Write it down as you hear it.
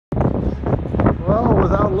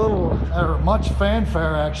much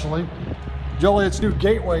fanfare actually. Joliet's new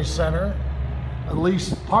Gateway Center, at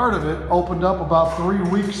least part of it, opened up about 3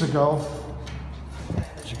 weeks ago.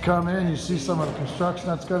 As you come in, you see some of the construction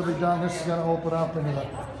that's going to be done. This is going to open up into the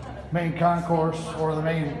main concourse or the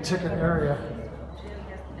main ticket area.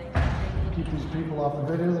 Keep these people off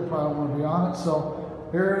the video, they probably want to be on it. So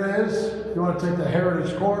here it is. If you want to take the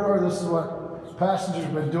Heritage Corridor, this is what passengers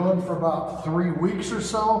have been doing for about 3 weeks or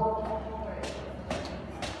so.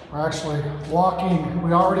 We're actually walking,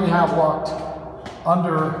 we already have walked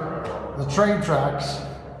under the train tracks,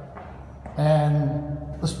 and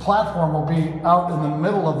this platform will be out in the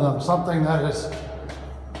middle of them, something that is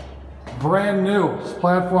brand new. This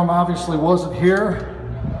platform obviously wasn't here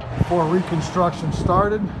before reconstruction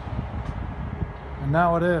started, and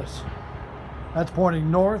now it is. That's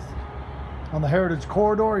pointing north on the Heritage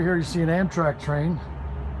Corridor. Here you see an Amtrak train.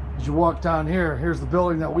 As you walk down here, here's the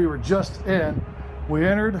building that we were just in. We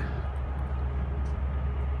entered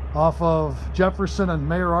off of Jefferson and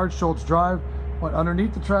Mayor Archschultz Drive, went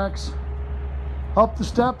underneath the tracks, up the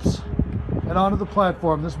steps, and onto the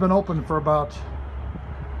platform. This has been open for about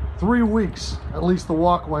 3 weeks, at least the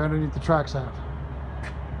walkway underneath the tracks have.